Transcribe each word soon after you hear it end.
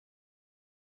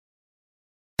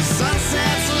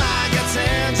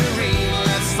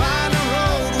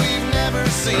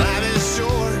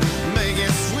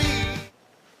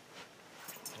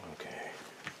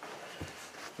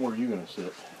Where are you going to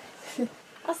sit?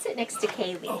 I'll sit next to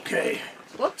Kaylee. Okay.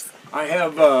 Whoops. I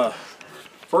have,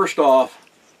 first off,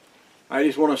 I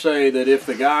just want to say that if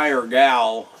the guy or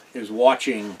gal is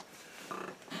watching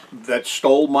that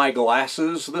stole my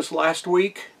glasses this last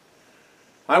week,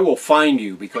 I will find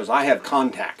you because I have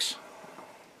contacts.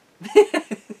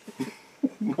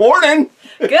 Morning!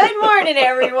 Good morning,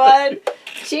 everyone.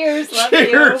 Cheers, love you.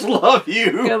 Cheers, love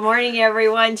you. Good morning,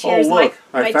 everyone. Cheers. Oh, look,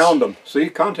 I found them. See,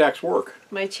 contacts work.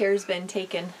 My chair's been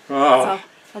taken. Oh. So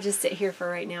I'll just sit here for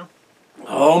right now.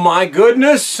 Oh, my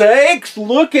goodness sakes.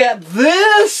 Look at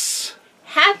this.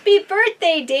 Happy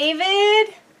birthday,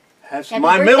 David. That's Happy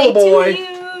my birthday middle boy. to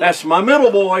you. That's my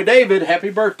middle boy, David. Happy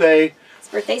birthday. It's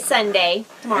birthday Sunday.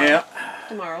 Tomorrow. Yeah.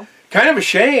 Tomorrow. Kind of a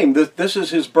shame that this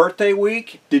is his birthday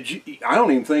week. I don't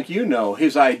even think you know.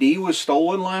 His ID was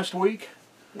stolen last week.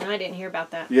 No, I didn't hear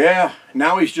about that. Yeah.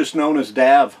 Now he's just known as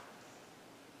Dav.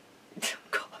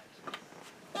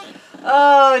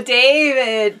 Oh,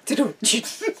 David. Do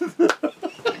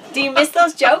you miss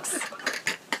those jokes?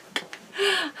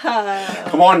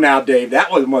 Come on now, Dave.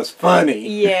 That one was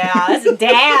funny. Yeah, that's a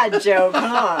dad joke,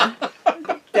 huh?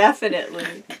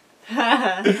 Definitely.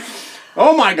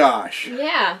 Oh my gosh.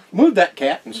 Yeah. Move that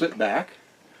cat and sit back.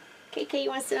 KK, you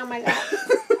want to sit on my lap?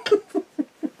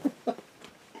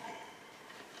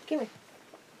 Come here.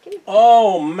 Come here.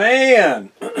 Oh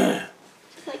man.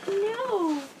 She's like,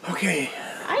 no. Okay.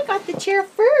 I got the chair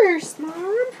first,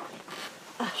 Mom.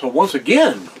 So once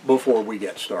again, before we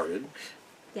get started,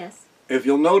 Yes. if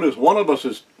you'll notice, one of us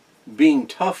is being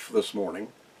tough this morning.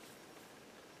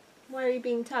 Why are you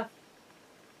being tough?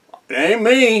 It ain't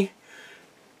me.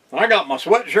 I got my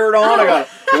sweatshirt on. I got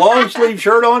a long sleeve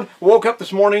shirt on. Woke up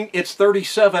this morning. It's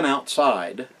 37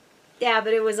 outside. Yeah,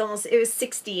 but it was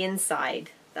 60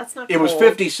 inside. That's not It was cold.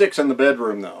 56 in the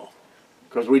bedroom though,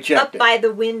 because we checked Up it. by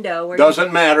the window. Where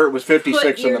Doesn't matter. It was you 56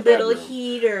 put in your the bedroom. little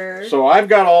heater. So I've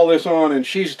got all this on, and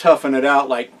she's toughing it out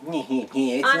like,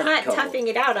 it's I'm not cold. toughing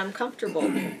it out. I'm comfortable.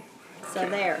 So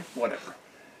there. Whatever.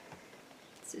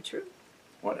 Is it true?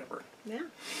 Whatever. Yeah.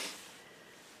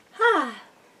 Ah.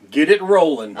 Get it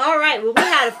rolling. All right. Well, we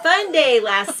had a fun day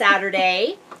last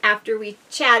Saturday after we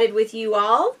chatted with you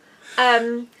all.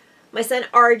 My son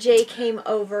RJ came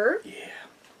over. Yeah.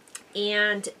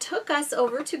 And took us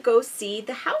over to go see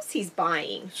the house he's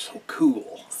buying. So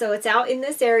cool. So it's out in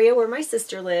this area where my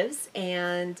sister lives,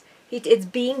 and it's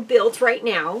being built right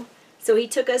now. So he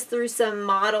took us through some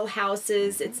model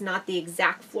houses. It's not the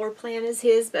exact floor plan as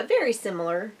his, but very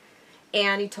similar.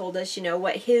 And he told us, you know,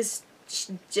 what his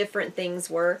different things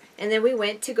were. And then we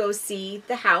went to go see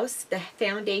the house. The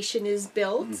foundation is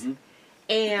built. Mm-hmm.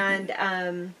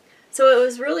 And so it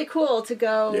was really cool to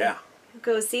go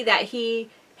see that. He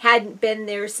hadn't been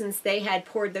there since they had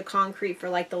poured the concrete for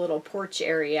like the little porch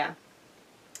area.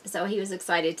 So he was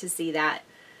excited to see that.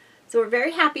 So we're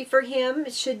very happy for him.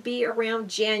 It should be around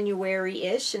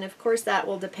January-ish. And of course that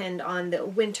will depend on the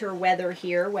winter weather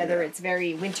here, whether it's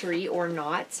very wintry or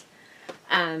not,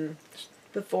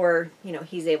 before, you know,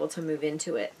 he's able to move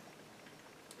into it.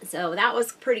 So that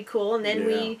was pretty cool. And then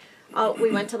we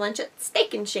went to lunch at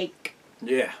Steak and Shake.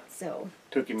 Yeah. So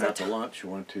took him out to lunch. We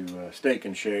went to Steak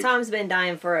and Shake. Tom's been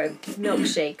dying for a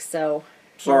milkshake, so.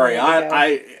 Sorry,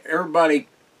 everybody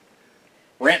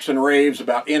rants and raves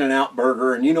about In-N-Out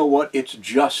Burger, and you know what? It's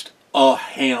just a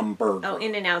hamburger. Oh,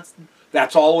 In-N-Out's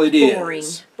that's all it boring.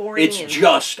 is. Boring. It's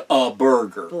just a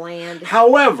burger. Bland.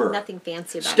 However, nothing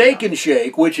fancy about Steak it. and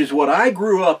Shake, which is what I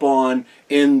grew up on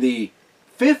in the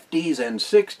 50s and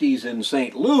 60s in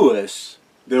St. Louis.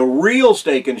 The real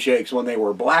Steak and Shakes when they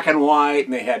were black and white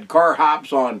and they had car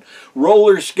hops on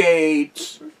roller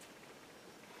skates.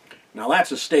 Now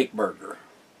that's a steak burger.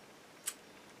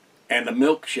 And the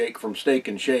milkshake from Steak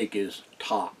and Shake is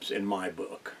tops in my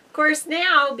book. Of course,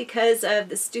 now, because of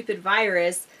the stupid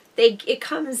virus, it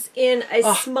comes in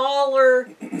a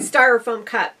smaller styrofoam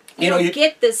cup. You don't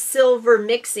get the silver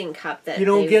mixing cup that you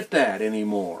don't get that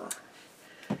anymore.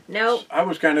 No. I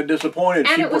was kind of disappointed.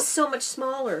 And it was so much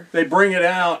smaller. They bring it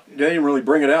out. They didn't really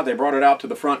bring it out. They brought it out to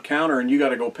the front counter, and you got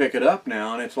to go pick it up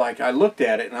now. And it's like, I looked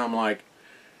at it, and I'm like,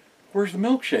 where's the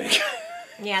milkshake?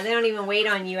 Yeah, they don't even wait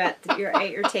on you at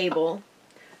your table.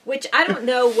 Which I don't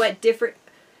know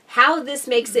how this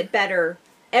makes it better.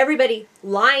 Everybody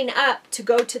line up to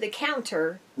go to the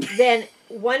counter, then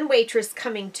one waitress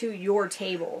coming to your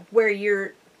table, where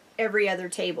you're every other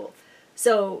table.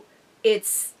 So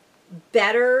it's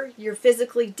better, you're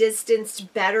physically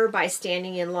distanced better by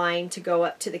standing in line to go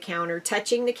up to the counter,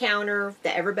 touching the counter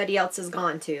that everybody else has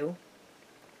gone to.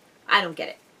 I don't get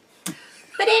it.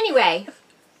 But anyway,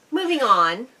 moving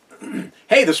on.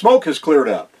 Hey, the smoke has cleared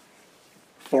up.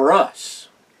 For us.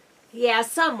 Yeah,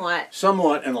 somewhat.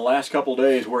 Somewhat in the last couple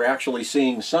days, we're actually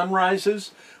seeing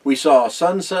sunrises. We saw a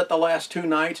sunset the last 2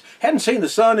 nights. Hadn't seen the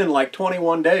sun in like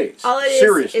 21 days. All it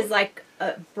Seriously. is like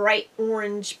a bright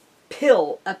orange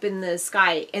pill up in the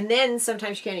sky, and then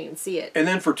sometimes you can't even see it. And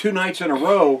then for 2 nights in a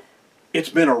row, it's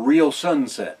been a real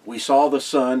sunset. We saw the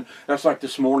sun. That's like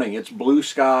this morning. It's blue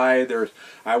sky.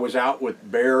 I was out with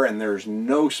Bear, and there's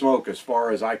no smoke as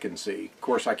far as I can see. Of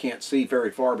course, I can't see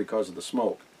very far because of the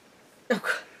smoke.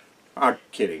 I'm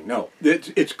kidding. No,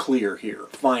 it's clear here.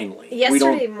 Finally,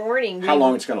 yesterday morning, how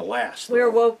long it's going to last? We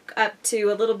woke up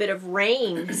to a little bit of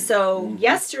rain. So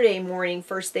yesterday morning,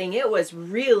 first thing, it was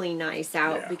really nice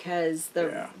out because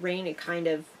the rain had kind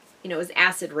of, it was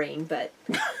acid rain, but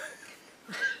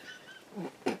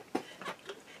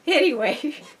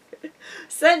anyway.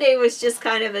 Sunday was just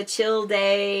kind of a chill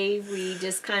day. We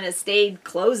just kind of stayed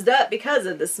closed up because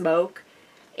of the smoke.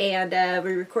 And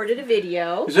we recorded a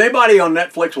video. Is anybody on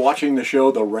Netflix watching the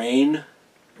show The Rain?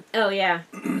 Oh, yeah.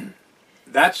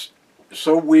 That's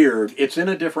so weird. It's in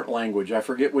a different language. I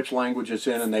forget which language it's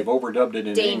in, and they've overdubbed it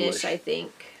in Danish, English. I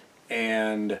think.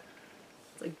 And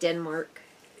it's like Denmark.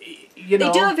 They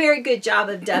do a very good job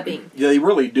of dubbing. Yeah, they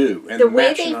really do. And the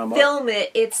way they film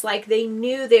it, it's like they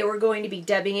knew they were going to be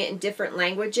dubbing it in different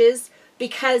languages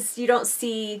because you don't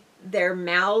see their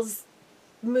mouths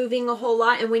moving a whole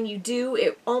lot, and when you do,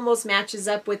 it almost matches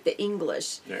up with the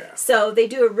English. Yeah. So they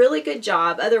do a really good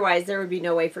job. Otherwise, there would be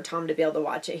no way for Tom to be able to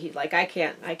watch it. He'd like, I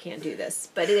can't do this.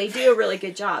 But they do a really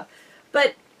good job.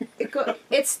 But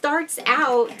it starts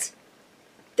out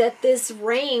that this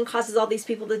rain causes all these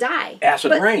people to die.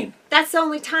 Acid rain. That's the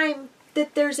only time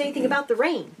that there's anything about the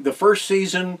rain. The first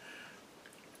season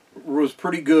was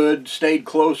pretty good, stayed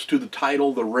close to the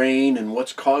title, The Rain, and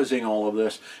what's causing all of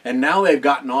this. And now they've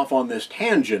gotten off on this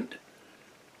tangent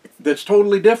that's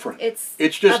totally different. It's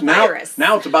just a virus.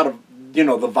 Now it's about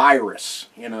the virus,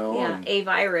 Yeah, a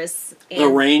virus. The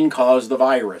rain caused the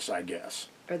virus, I guess.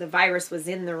 Or the virus was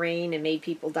in the rain and made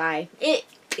people die.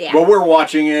 Yeah. But we're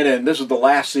watching it, and this is the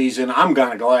last season. I'm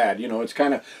kind of glad. It's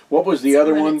kind of, what was the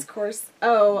other one? Course.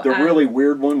 Oh, the really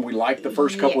weird one. We liked the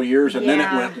first couple of years, and then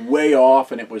it went way off,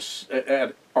 and it was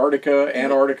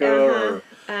Antarctica,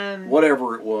 or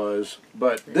whatever it was.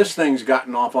 But this thing's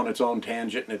gotten off on its own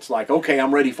tangent, and it's like, okay,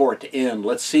 I'm ready for it to end.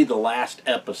 Let's see the last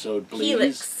episode,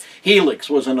 please. Helix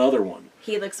was another one.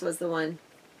 Helix was the one.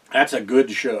 That's a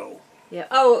good show. Yeah.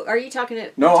 Oh, are you talking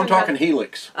to... No, I'm talking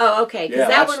Helix. Oh, okay. Because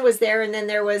that one was there, and then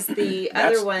there was the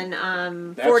other one,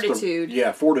 Fortitude.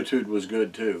 Fortitude was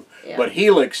good, too. Yeah. But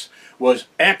Helix was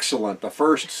excellent. The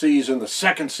first season, the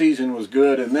second season was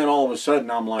good, and then all of a sudden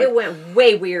I'm like... It went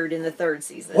way weird in the third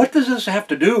season. What does this have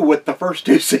to do with the first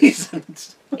 2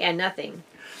 seasons? Yeah, nothing.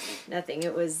 Nothing.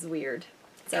 It was weird.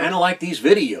 So. Kind of like these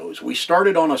videos. We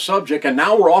started on a subject, and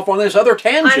now we're off on this other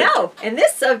tangent. I know. And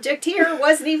this subject here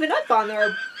wasn't even up on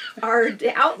our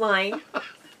outline.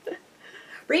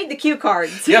 Read the cue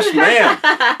cards. Yes,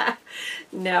 ma'am.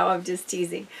 No, I'm just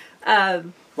teasing.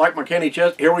 Like my Kenny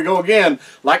Chesney. Here we go again.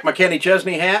 Like my Kenny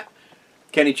Chesney hat.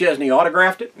 Kenny Chesney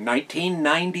autographed it.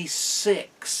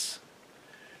 1996.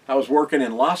 I was working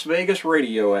in Las Vegas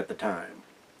radio at the time.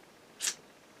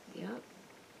 Yep.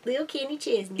 Little Kenny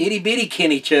Chesney. Itty bitty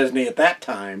Kenny Chesney at that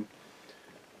time.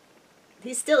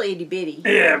 He's still itty bitty.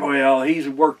 Yeah, well, he's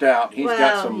worked out. He's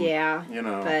got some, yeah,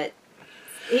 but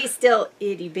he's still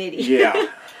itty bitty. Yeah.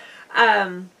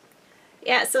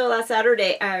 Yeah, so last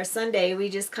Sunday, we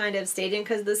just kind of stayed in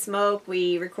because of the smoke.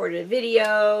 We recorded a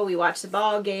video. We watched the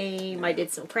ball game. I did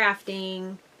some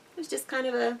crafting. It was just kind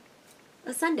of a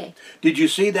Sunday. Did you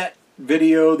see that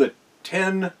video, the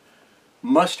 10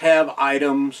 must-have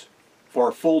items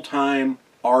for full-time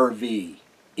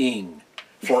RV-ing?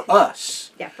 For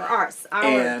us. Yeah, for us.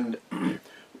 And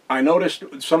I noticed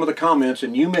some of the comments,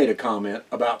 and you made a comment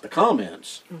about the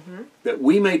comments, that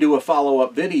we may do a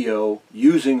follow-up video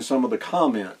using some of the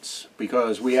comments,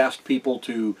 because we asked people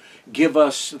to give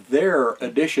us their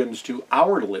additions to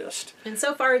our list. And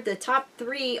so far, the top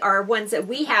 3 are ones that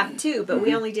we have too, but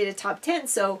we only did a top 10,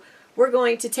 so we're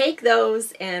going to take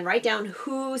those and write down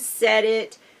who said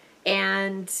it,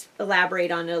 and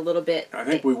elaborate on it a little bit. I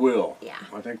think we will. Yeah.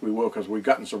 I think we will, because we've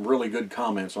gotten some really good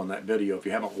comments on that video. If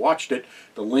you haven't watched it,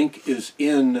 the link is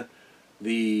in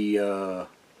the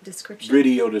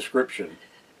video description.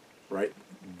 Right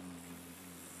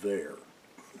there.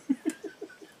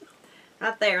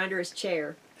 Not there, under his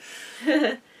chair.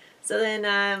 So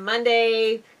then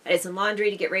Monday, I did some laundry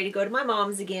to get ready to go to my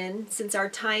mom's again, since our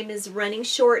time is running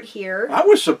short here. I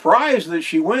was surprised that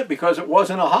she went because it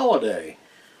wasn't a holiday.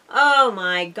 Oh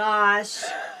my gosh.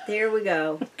 There we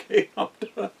go. Okay, I'm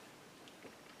done.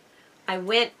 I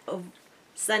went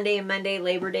Sunday and Monday,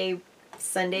 Labor Day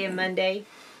Sunday and Monday.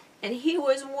 And he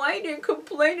was whining and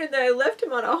complaining that I left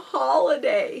him on a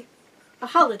holiday. A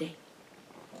holiday.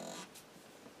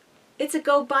 It's a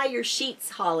go buy your sheets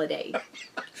holiday.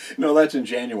 No, that's in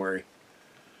January.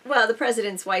 Well, the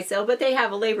President's white sale, but they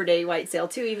have a Labor Day white sale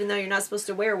too, even though you're not supposed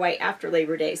to wear white after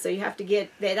Labor Day. So you have to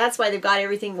get, that's why they've got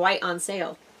everything white on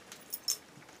sale.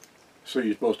 So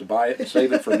you're supposed to buy it and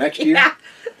save it for next year? Yeah.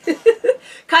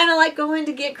 Kind of like going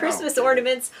to get Christmas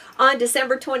ornaments on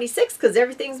December 26th because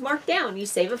everything's marked down. You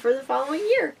save it for the following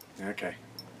year. Okay.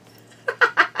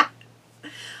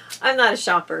 I'm not a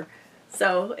shopper,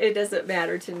 so it doesn't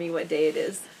matter to me what day it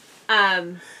is.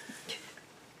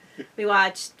 We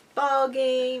watched ball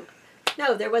game.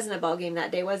 No, there wasn't a ball game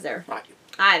that day, was there? Right.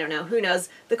 I don't know. Who knows?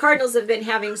 The Cardinals have been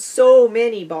having so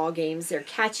many ball games. They're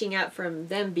catching up from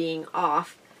them being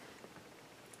off.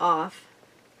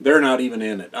 They're not even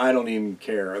in it. I don't even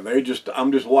care.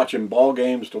 I'm just watching ball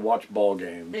games to watch ball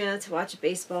games. Yeah, to watch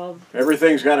baseball.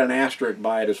 Everything's got an asterisk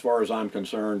by it as far as I'm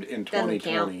concerned in Doesn't 2020.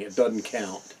 count. It doesn't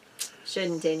count.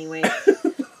 Shouldn't anyway.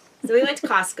 So we went to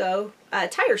Costco,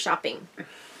 tire shopping.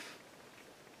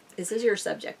 This is your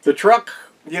subject. The truck,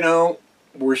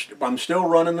 I'm still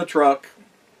running the truck,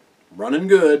 running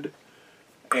good,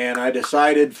 and I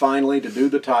decided finally to do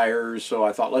the tires. So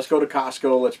I thought, let's go to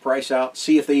Costco, let's price out,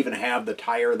 see if they even have the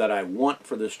tire that I want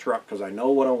for this truck, because I know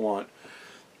what I want.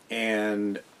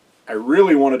 And I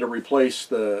really wanted to replace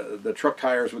the truck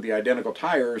tires with the identical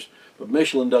tires, but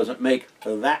Michelin doesn't make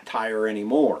that tire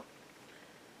anymore.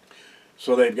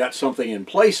 So they've got something in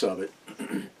place of it.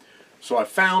 So I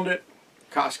found it.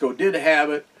 Costco did have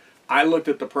it. I looked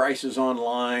at the prices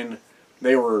online.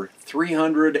 They were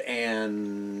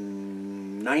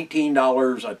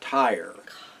 $319 a tire.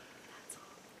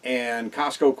 And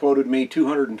Costco quoted me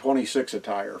 $226 a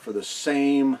tire for the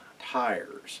same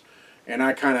tires. And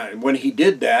I when he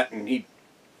did that and he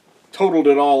totaled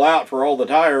it all out for all the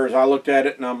tires, I looked at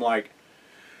it and I'm like,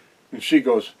 and she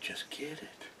goes, just get it.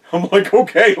 I'm like,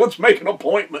 okay, let's make an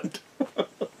appointment.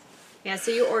 Yeah,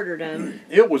 so you ordered them.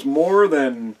 It was more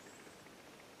than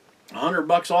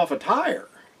 $100 off a tire.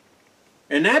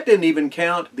 And that didn't even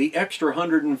count the extra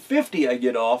 $150 I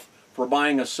get off for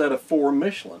buying a set of 4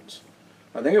 Michelins.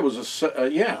 I think it was I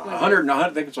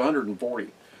think it's 140,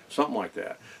 something like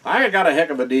that. I got a heck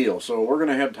of a deal, so we're going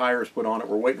to have tires put on it.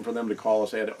 We're waiting for them to call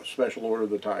us. They had a special order of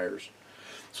the tires.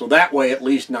 So that way, at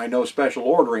least, and I know special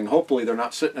ordering, hopefully they're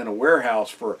not sitting in a warehouse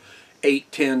for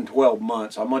 8, 10, 12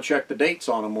 months. I'm going to check the dates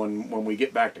on them when we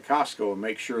get back to Costco and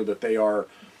make sure that they are,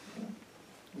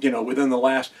 within the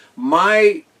last.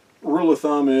 My rule of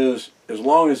thumb is as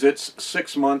long as it's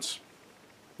 6 months,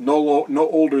 no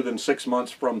older than 6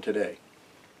 months from today,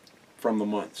 from the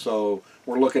month. So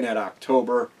we're looking at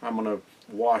October. I'm going to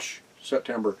wash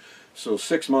September. So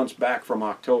 6 months back from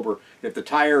October. If the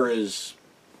tire is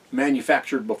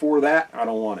manufactured before that, I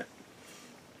don't want it.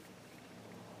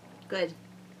 Good.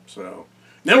 So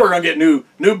then we're going to get new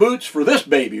boots for this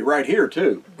baby right here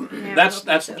too. Yeah, that's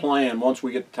the plan once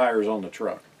we get the tires on the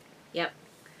truck. Yep.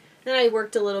 Then I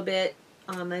worked a little bit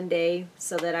on Monday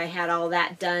so that I had all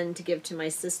that done to give to my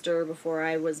sister before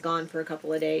I was gone for a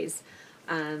couple of days.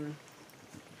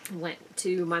 Went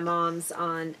to my mom's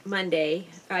on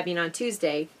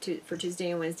Tuesday for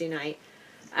Tuesday and Wednesday night.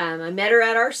 I met her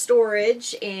at our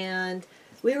storage, and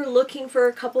we were looking for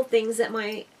a couple things that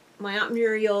my Aunt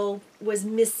Muriel was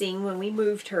missing when we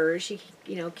moved her. She,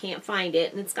 can't find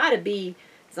it, and it's not at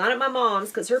my mom's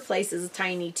because her place is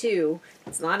tiny too.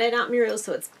 It's not at Aunt Muriel's,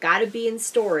 so it's got to be in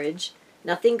storage.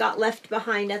 Nothing got left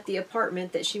behind at the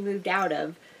apartment that she moved out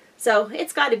of. So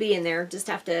it's got to be in there.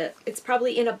 It's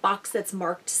probably in a box that's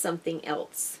marked something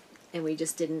else, and we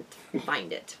just didn't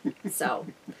find it. So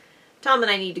Tom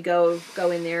and I need to go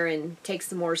in there and take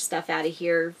some more stuff out of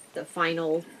here, the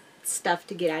final stuff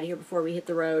to get out of here before we hit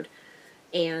the road.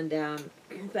 And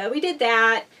but we did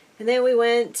that, and then we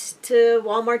went to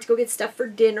Walmart to go get stuff for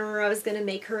dinner. I was going to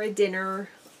make her a dinner,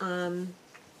 and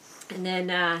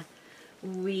then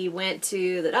we went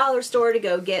to the dollar store to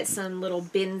go get some little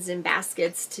bins and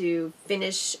baskets to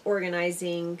finish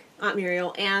organizing Aunt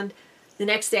Muriel. And the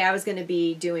next day I was going to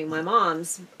be doing my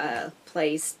mom's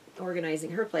place,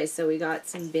 organizing her place, so we got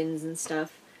some bins and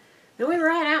stuff. And we were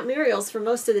at Aunt Muriel's for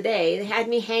most of the day. They had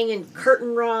me hanging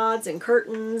curtain rods and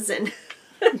curtains and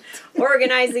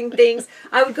organizing things.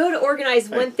 I would go to organize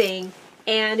one thing,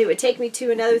 and it would take me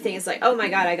to another thing. It's like, oh my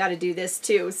God, I got to do this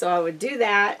too. So I would do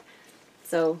that.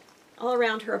 So all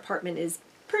around her apartment is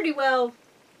pretty well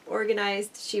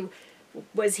organized. She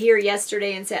was here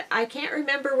yesterday and said, I can't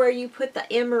remember where you put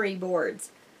the emery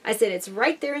boards. I said, it's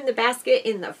right there in the basket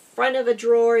in the front of a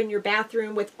drawer in your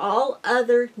bathroom with all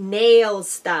other nail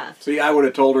stuff. See, I would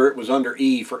have told her it was under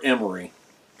E for Emery.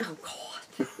 Oh,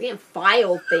 God. We didn't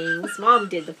file things. Mom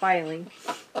did the filing.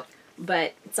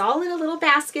 But it's all in a little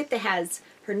basket that has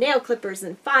her nail clippers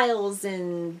and files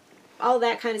and all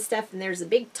that kind of stuff. And there's a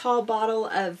big tall bottle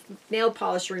of nail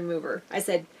polish remover. I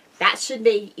said, that should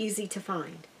be easy to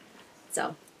find.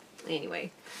 So,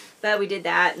 anyway. But we did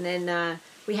that. And then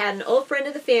we had an old friend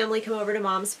of the family come over to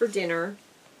Mom's for dinner.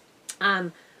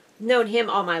 Known him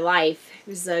all my life. He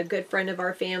was a good friend of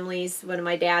our family's, one of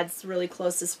my dad's really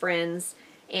closest friends.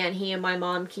 And he and my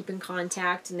mom keep in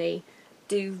contact, and they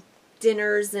do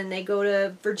dinners, and they go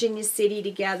to Virginia City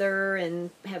together and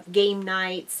have game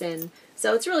nights. And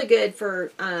so it's really good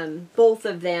for both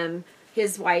of them.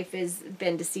 His wife has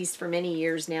been deceased for many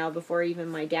years now, before even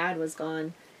my dad was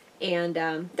gone. And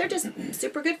they're just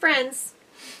super good friends.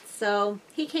 So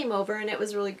he came over, and it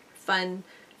was really fun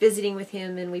visiting with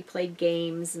him, and we played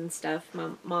games and stuff. My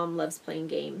mom loves playing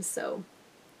games, so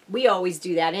we always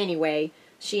do that anyway,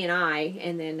 she and I,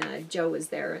 and then Joe was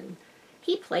there, and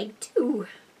he played too.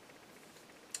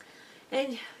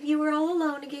 And you were all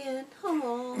alone again.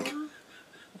 Aww.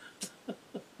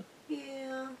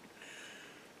 Yeah.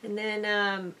 And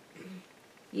then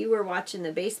you were watching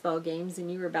the baseball games,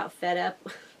 and you were about fed up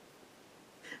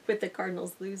with the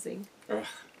Cardinals losing. Ugh.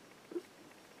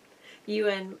 You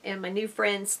and my new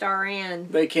friend, Star Ann.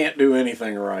 They can't do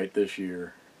anything right this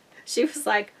year. She was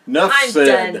like, Enough I'm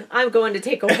said. done. I'm going to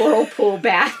take a whirlpool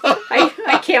bath.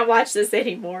 I can't watch this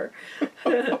anymore.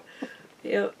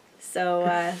 Yep.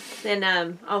 So then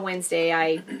on Wednesday,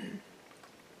 I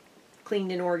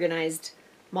cleaned and organized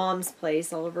Mom's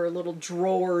place, all of her little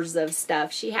drawers of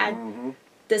stuff. She had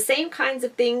the same kinds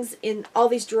of things in all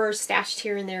these drawers stashed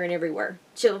here and there and everywhere.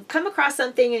 She'll come across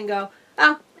something and go,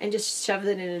 oh, and just shove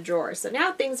it in a drawer. So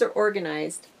now things are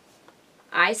organized.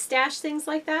 I stash things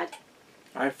like that.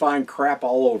 I find crap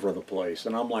all over the place,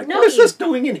 and I'm like, No, what is you- this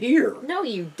doing in here? No,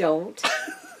 you don't.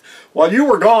 While you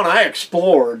were gone, I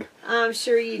explored. I'm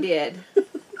sure you did.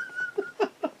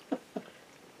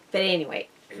 But anyway,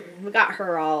 we got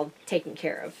her all taken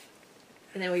care of.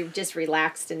 And then we just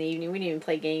relaxed in the evening. We didn't even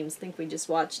play games. I think we just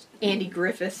watched Andy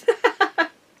Griffith.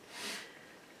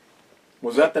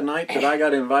 Was that the night that I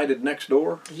got invited next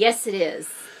door? Yes, it is.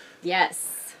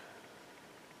 Yes.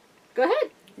 Go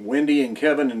ahead. Wendy and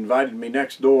Kevin invited me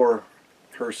next door,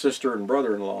 her sister and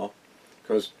brother-in-law,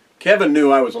 because Kevin knew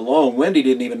I was alone. Wendy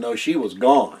didn't even know she was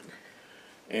gone.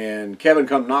 And Kevin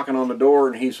come knocking on the door,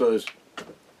 and he says,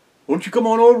 won't you come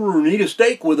on over and eat a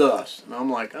steak with us? And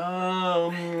I'm like, come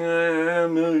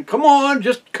on,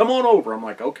 just come on over. I'm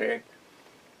like, okay.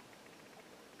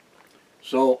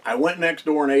 So I went next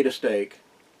door and ate a steak.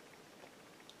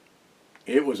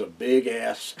 It was a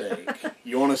big-ass steak.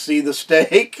 You want to see the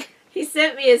steak? He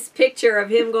sent me his picture of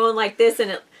him going like this,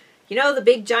 and it, you know the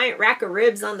big giant rack of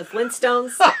ribs on the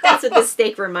Flintstones? That's what this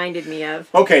steak reminded me of.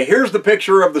 Okay, here's the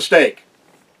picture of the steak.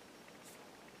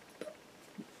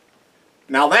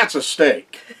 Now that's a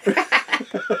steak.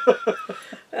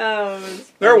 Oh,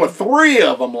 There were 3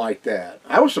 of them like that.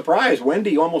 I was surprised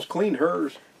Wendy almost cleaned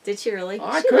hers. did she really?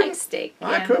 I She couldn't- likes steak.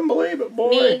 I Yeah. couldn't believe it, boy.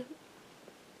 Me,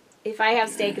 if I have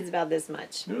steak, it's about this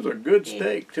much. It was a good Yeah.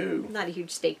 steak, too. I'm not a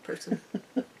huge steak person.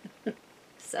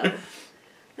 So,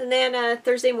 and then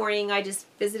Thursday morning, I just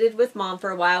visited with Mom for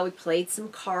a while. We played some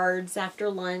cards after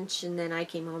lunch, and then I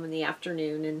came home in the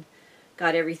afternoon and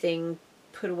got everything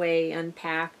put away,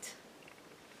 unpacked,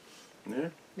 Yeah,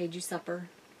 made you supper.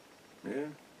 yeah.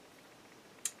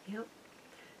 Yep.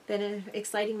 Been an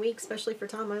exciting week, especially for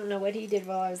Tom. I don't know what he did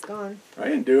while I was gone. I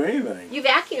didn't do anything. You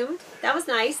vacuumed. That was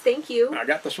nice. Thank you. I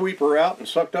got the sweeper out and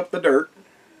sucked up the dirt.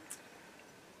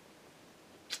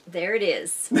 There it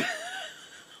is.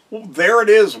 Well, there it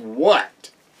is,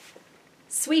 what?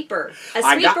 Sweeper. A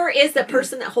I got- sweeper is the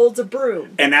person that holds a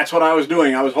broom. And that's what I was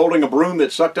doing. I was holding a broom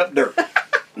that sucked up dirt.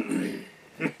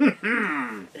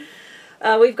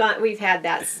 We've had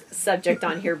that subject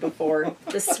on here before,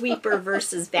 the sweeper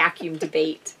versus vacuum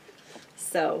debate.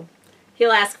 So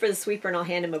he'll ask for the sweeper and I'll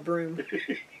hand him a broom.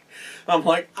 I'm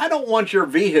like, I don't want your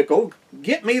vehicle.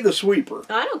 Get me the sweeper.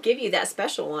 I don't give you that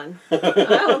special one.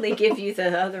 I only give you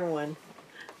the other one,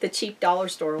 the cheap dollar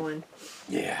store one.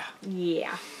 Yeah.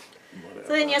 Yeah. Whatever.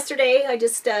 So then yesterday I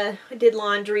just I did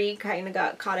laundry, kind of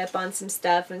got caught up on some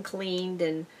stuff and cleaned,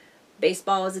 and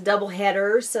baseball was a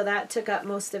doubleheader, so that took up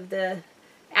most of the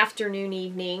afternoon,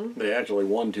 evening. They actually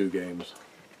won 2 games.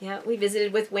 Yeah, we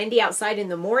visited with Wendy outside in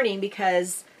the morning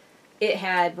because it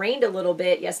had rained a little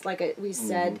bit, yes, like we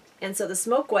said, and so the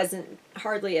smoke wasn't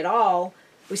hardly at all.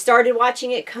 we started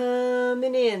watching it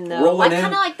coming in, though. Rolling Kind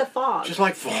in. of like the fog. Just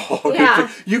like fog.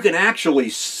 Yeah. You can actually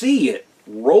see it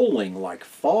rolling like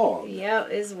fog. Yeah,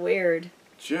 it's weird.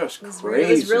 Just It was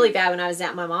crazy. It was really bad when I was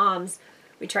at my mom's.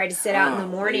 We tried to sit out in the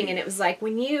morning, Golly. and it was like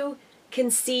when you can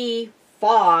see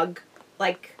fog,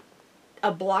 like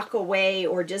a block away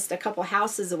or just a couple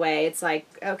houses away, it's like,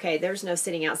 okay, there's no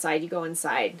sitting outside. You go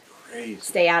inside. Crazy.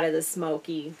 Stay out of the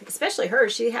smoky. Especially her.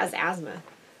 She has asthma.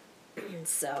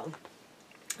 So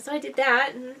I did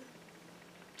that, and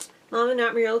Mom and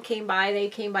Aunt Muriel came by. They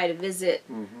came by to visit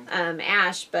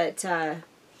Ash, but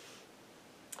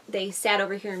they sat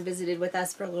over here and visited with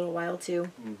us for a little while,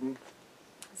 too. Mm-hmm.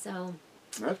 So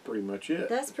That's pretty much it.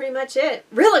 that's pretty much it.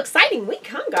 Real exciting week,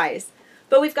 huh, guys?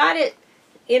 But we've got it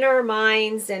in our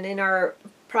minds and in our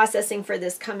processing for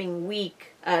this coming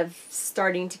week of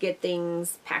starting to get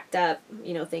things packed up,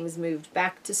 things moved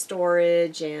back to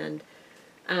storage, and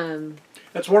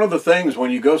That's one of the things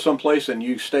when you go someplace and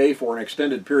you stay for an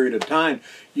extended period of time,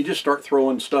 you just start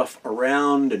throwing stuff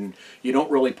around and you don't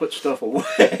really put stuff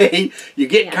away. You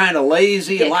get kind of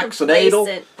lazy and lackadaisical.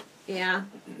 complacent. Yeah.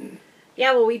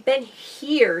 Yeah, well, we've been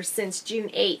here since June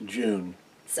 8th. June.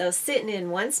 So sitting in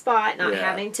one spot, not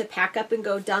having to pack up and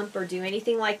go dump or do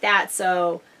anything like that.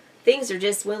 So things are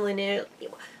just willing to...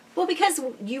 Well, because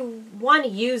you want to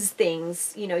use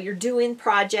things, you're doing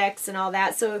projects and all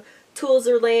that. So tools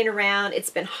are laying around. It's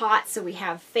been hot, so we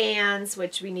have fans,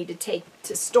 which we need to take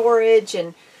to storage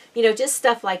and, just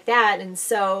stuff like that. And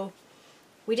so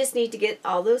we just need to get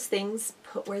all those things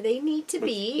put where they need to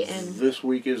be. And this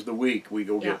week is the week. We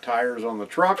go get tires on the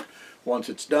truck. Once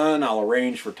it's done, I'll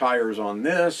arrange for tires on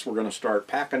this. We're going to start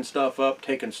packing stuff up,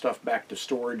 taking stuff back to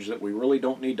storage that we really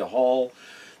don't need to haul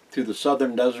to the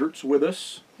southern deserts with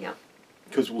us. Yeah.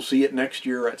 Because we'll see it next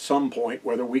year at some point,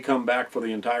 whether we come back for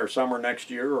the entire summer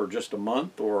next year or just a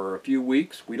month or a few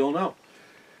weeks, we don't know.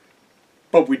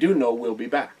 But we do know we'll be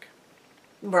back.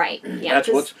 Right. Yeah.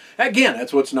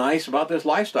 That's what's nice about this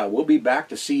lifestyle. We'll be back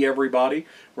to see everybody.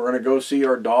 We're going to go see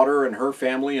our daughter and her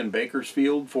family in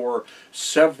Bakersfield for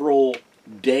several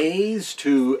days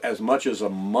to as much as a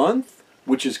month,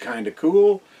 which is kind of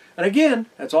cool. And again,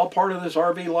 that's all part of this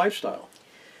RV lifestyle.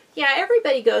 Yeah,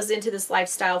 everybody goes into this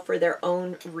lifestyle for their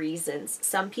own reasons.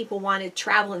 Some people want to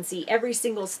travel and see every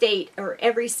single state or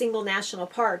every single national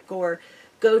park or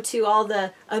go to all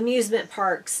the amusement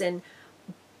parks. And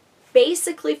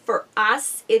basically for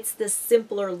us, it's the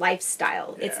simpler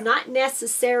lifestyle. Yeah. It's not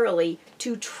necessarily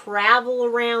to travel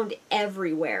around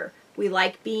everywhere. We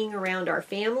like being around our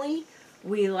family.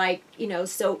 We like,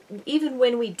 so even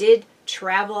when we did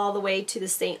travel all the way to the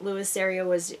St. Louis area,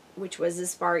 which was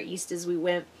as far east as we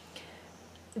went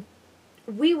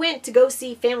to go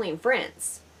see family and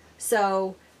friends.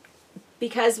 So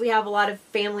because we have a lot of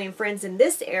family and friends in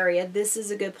this area, this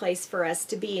is a good place for us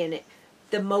to be in.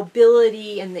 The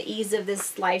mobility and the ease of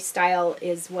this lifestyle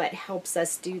is what helps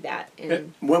us do that.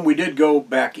 And when we did go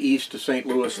back east to St.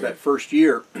 Louis that first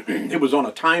year, it was on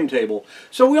a timetable.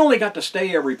 So we only got to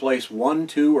stay every place 1,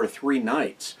 2, or 3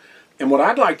 nights. And what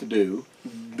I'd like to do,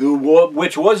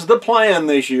 which was the plan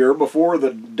this year before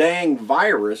the dang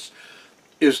virus,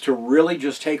 is to really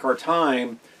just take our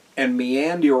time and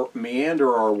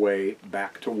meander our way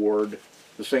back toward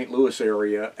the St. Louis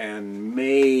area and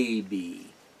maybe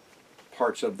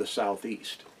parts of the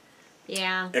southeast.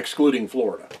 Yeah. Excluding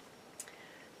Florida.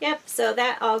 Yep, so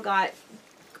that all got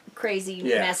crazy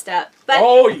messed up. But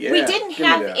we didn't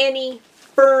have any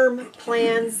firm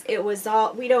plans. It was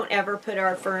all, we don't ever put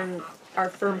our firm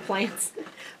plans.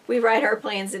 We write our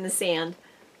plans in the sand.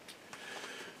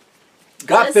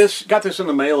 Got this in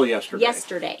the mail yesterday.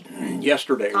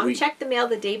 Yesterday. Tom checked the mail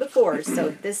the day before, so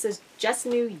this is just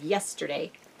new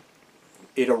yesterday.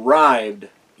 It arrived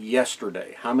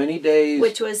yesterday. How many days?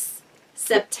 Which was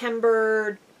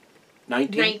September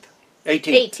 19th?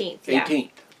 18th. Yeah. 18th.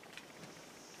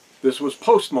 This was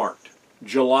postmarked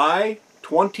July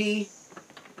 28th,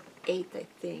 I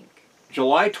think.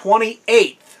 July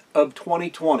 28th of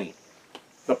 2020.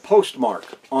 The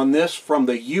postmark on this from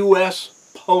the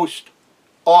U.S. Post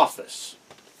Office.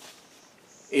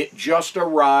 It just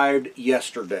arrived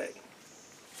yesterday.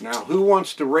 Now, who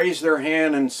wants to raise their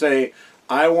hand and say,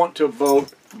 I want to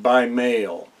vote by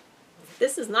mail?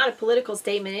 This is not a political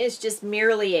statement. It's just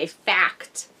merely a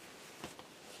fact.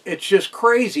 It's just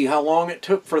crazy how long it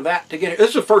took for that to get here.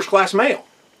 This is a first-class mail.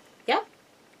 Yep.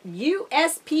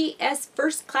 USPS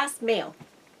first-class mail.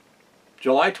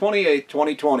 July 28th,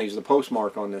 2020 is the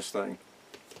postmark on this thing.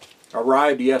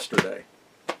 Arrived yesterday.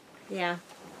 Yeah.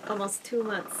 Almost 2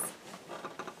 months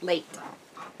late.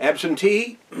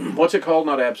 Absentee? What's it called?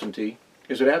 Not absentee.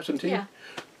 Is it absentee? Yeah.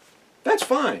 That's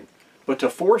fine. But to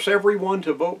force everyone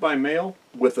to vote by mail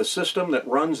with a system that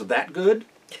runs that good?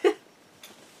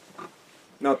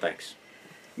 No thanks.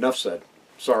 Enough said.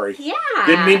 Sorry. Yeah.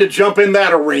 Didn't mean to jump in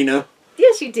that arena.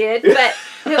 Yes, you did. But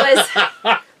it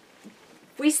was...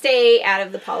 We stay out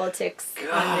of the politics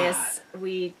on this.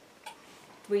 We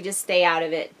just stay out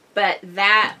of it. But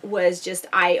that was just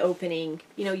eye-opening.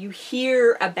 You know, you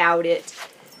hear about it,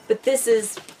 but this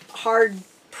is hard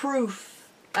proof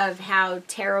of how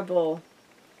terrible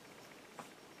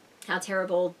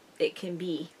it can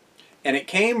be. And it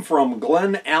came from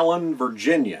Glen Allen,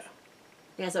 Virginia.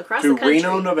 Yeah, so across to the country.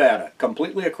 Reno, Nevada,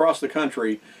 completely across the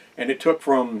country, and it took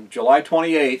from July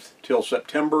 28th till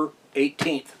September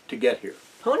 18th to get here.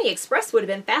 Pony Express would have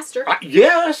been faster.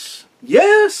 Yes!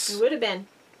 Yes! It would have been.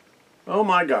 Oh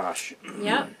my gosh.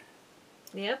 Yep.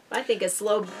 Yep. I think a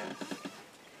slow...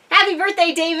 Happy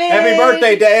birthday, David! Happy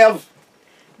birthday, Dav!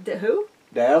 Who?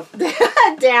 Dav?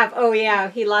 Dav. Oh, yeah.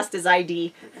 He lost his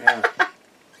ID. Yeah.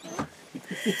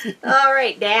 All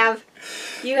right, Dav.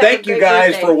 Thank you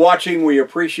guys for watching. We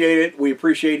appreciate it. We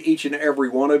appreciate each and every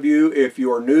one of you. If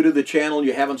you are new to the channel,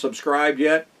 you haven't subscribed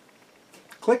yet,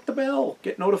 click the bell.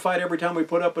 Get notified every time we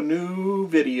put up a new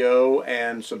video,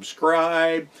 and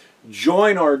subscribe.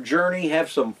 Join our journey.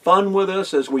 Have some fun with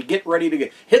us as we get ready to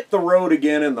hit the road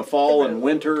again in the fall and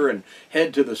winter and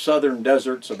head to the southern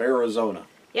deserts of Arizona.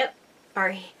 Yep.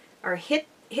 Our hit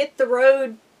the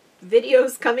road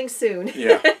videos coming soon.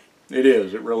 Yeah, it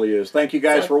is. It really is. Thank you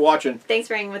guys for watching. Thanks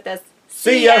for hanging with us.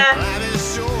 See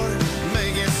ya.